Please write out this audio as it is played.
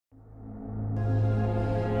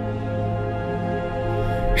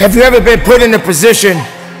Have you ever been put in a position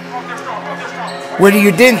where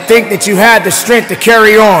you didn't think that you had the strength to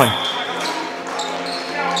carry on?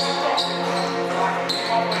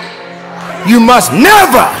 You must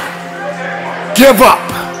never give up.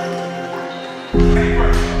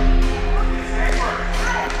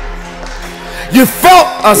 You felt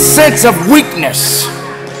a sense of weakness.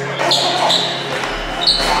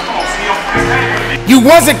 You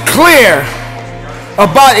wasn't clear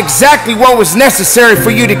about exactly what was necessary for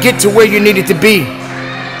you to get to where you needed to be.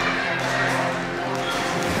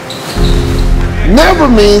 Never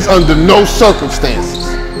means under no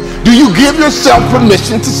circumstances do you give yourself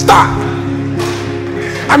permission to stop.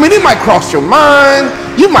 I mean, it might cross your mind,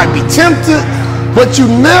 you might be tempted, but you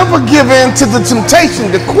never give in to the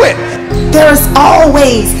temptation to quit. There's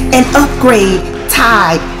always an upgrade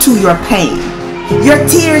tied to your pain. Your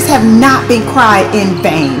tears have not been cried in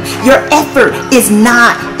vain. Your effort is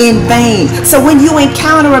not in vain. So when you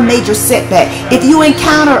encounter a major setback, if you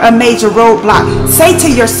encounter a major roadblock, say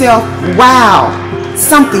to yourself, wow,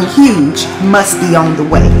 something huge must be on the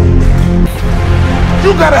way.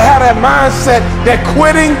 You gotta have that mindset that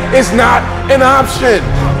quitting is not an option.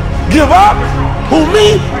 Give up? Who,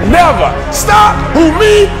 me? Never. Stop? Who,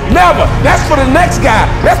 me? Never. That's for the next guy.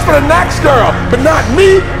 That's for the next girl. But not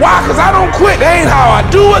me. Why? Because I don't quit. That ain't how I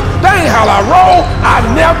do it. That ain't how I roll. I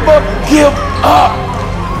never give up.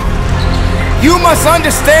 You must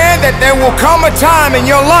understand that there will come a time in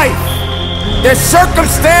your life that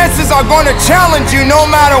circumstances are going to challenge you no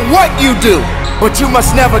matter what you do. But you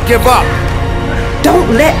must never give up.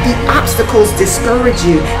 Don't let the obstacles discourage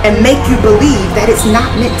you and make you believe that it's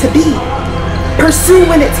not meant to be. Pursue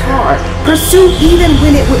when it's hard. Pursue even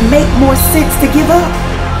when it would make more sense to give up.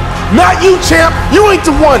 Not you, champ. You ain't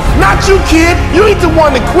the one. Not you, kid. You ain't the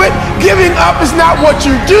one to quit. Giving up is not what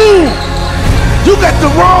you do. You got the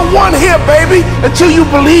wrong one here, baby. Until you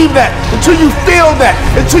believe that, until you feel that,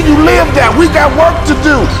 until you live that. We got work to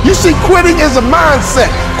do. You see, quitting is a mindset.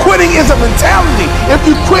 Quitting is a mentality. If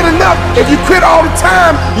you quit enough, if you quit all the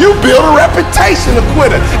time, you build a reputation of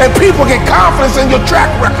quitter. And people get confidence in your track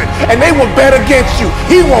record. And they will bet against you.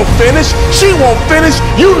 He won't finish. She won't finish.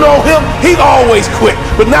 You know him. He always quit.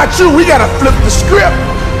 But not you. We got to flip the script.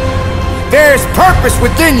 There is purpose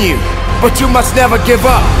within you, but you must never give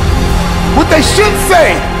up. What they should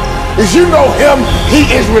say is, you know him, he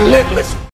is relentless.